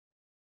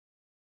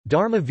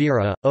Dharma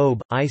Vira,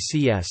 OB,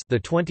 ICS, the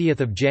 20th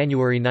of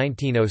January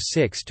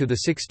 1906 to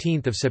the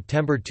 16th of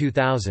September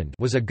 2000,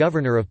 was a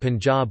governor of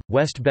Punjab,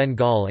 West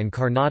Bengal and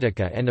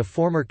Karnataka and a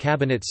former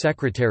cabinet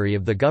secretary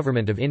of the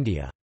Government of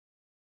India.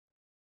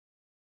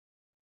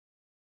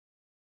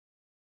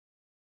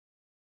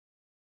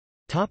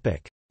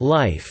 Topic: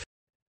 Life.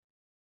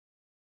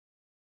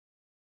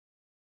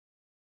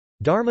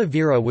 Dharma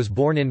Vira was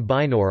born in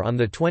Binur on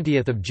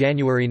 20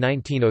 January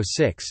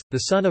 1906,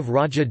 the son of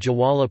Raja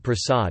Jawala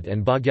Prasad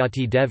and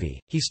Bhagyati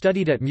Devi. He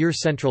studied at Muir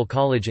Central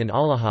College in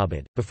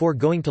Allahabad, before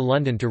going to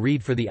London to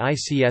read for the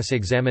ICS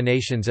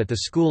examinations at the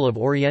School of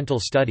Oriental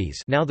Studies,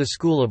 now the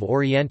School of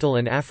Oriental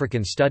and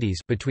African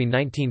Studies, between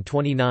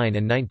 1929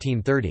 and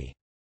 1930.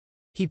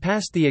 He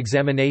passed the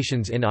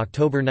examinations in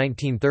October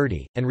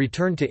 1930, and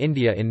returned to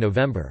India in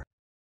November.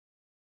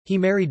 He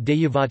married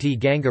Dayavati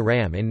Ganga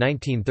Ram in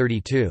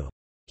 1932.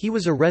 He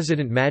was a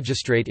resident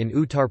magistrate in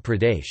Uttar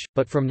Pradesh,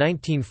 but from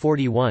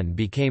 1941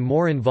 became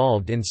more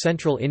involved in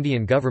central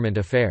Indian government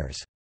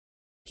affairs.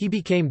 He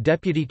became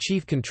Deputy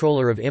Chief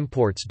Controller of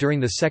Imports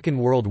during the Second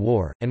World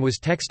War, and was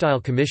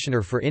Textile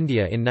Commissioner for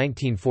India in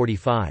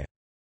 1945.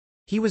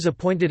 He was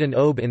appointed an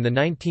OB in the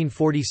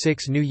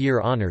 1946 New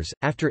Year Honours.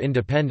 After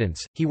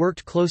independence, he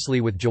worked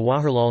closely with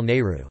Jawaharlal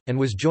Nehru, and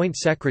was Joint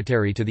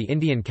Secretary to the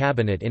Indian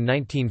Cabinet in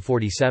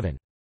 1947.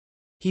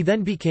 He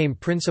then became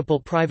Principal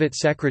Private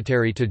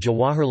Secretary to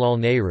Jawaharlal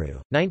Nehru,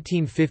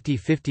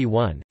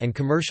 1950–51, and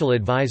Commercial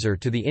Advisor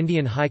to the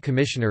Indian High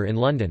Commissioner in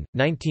London,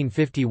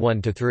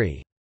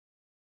 1951–3.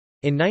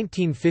 In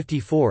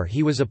 1954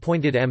 he was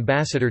appointed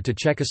Ambassador to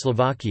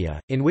Czechoslovakia,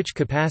 in which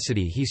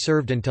capacity he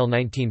served until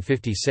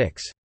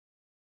 1956.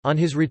 On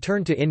his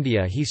return to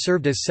India he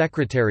served as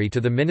Secretary to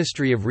the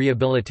Ministry of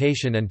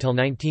Rehabilitation until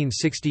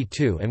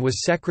 1962 and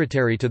was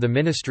Secretary to the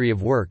Ministry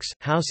of Works,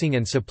 Housing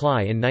and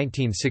Supply in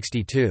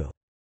 1962.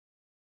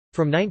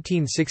 From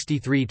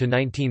 1963 to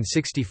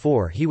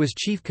 1964 he was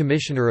Chief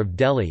Commissioner of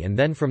Delhi and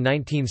then from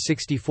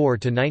 1964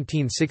 to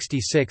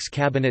 1966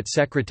 Cabinet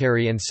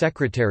Secretary and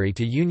Secretary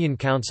to Union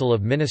Council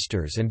of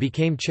Ministers and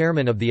became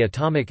Chairman of the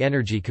Atomic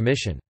Energy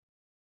Commission.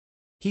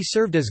 He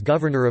served as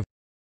Governor of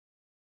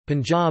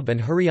Punjab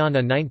and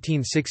Haryana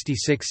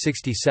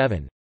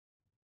 1966–67,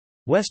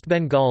 West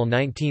Bengal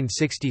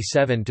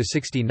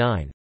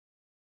 1967–69,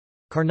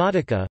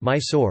 Karnataka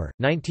Mysore,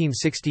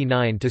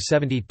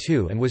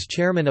 1969–72 and was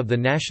Chairman of the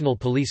National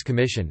Police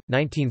Commission,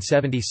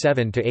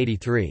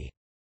 1977–83.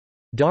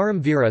 Dharma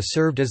Vira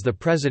served as the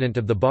President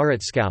of the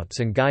Bharat Scouts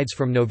and Guides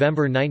from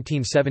November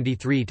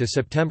 1973 to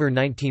September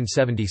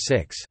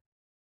 1976.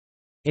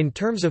 In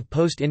terms of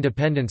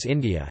post-independence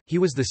India, he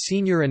was the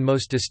senior and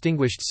most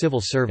distinguished civil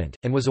servant,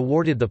 and was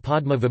awarded the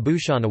Padma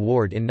Vibhushan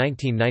Award in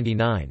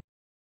 1999.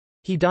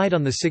 He died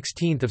on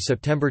 16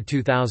 September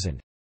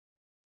 2000.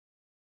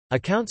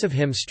 Accounts of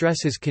him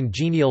stress his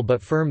congenial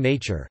but firm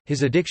nature,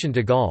 his addiction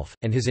to golf,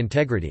 and his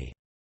integrity.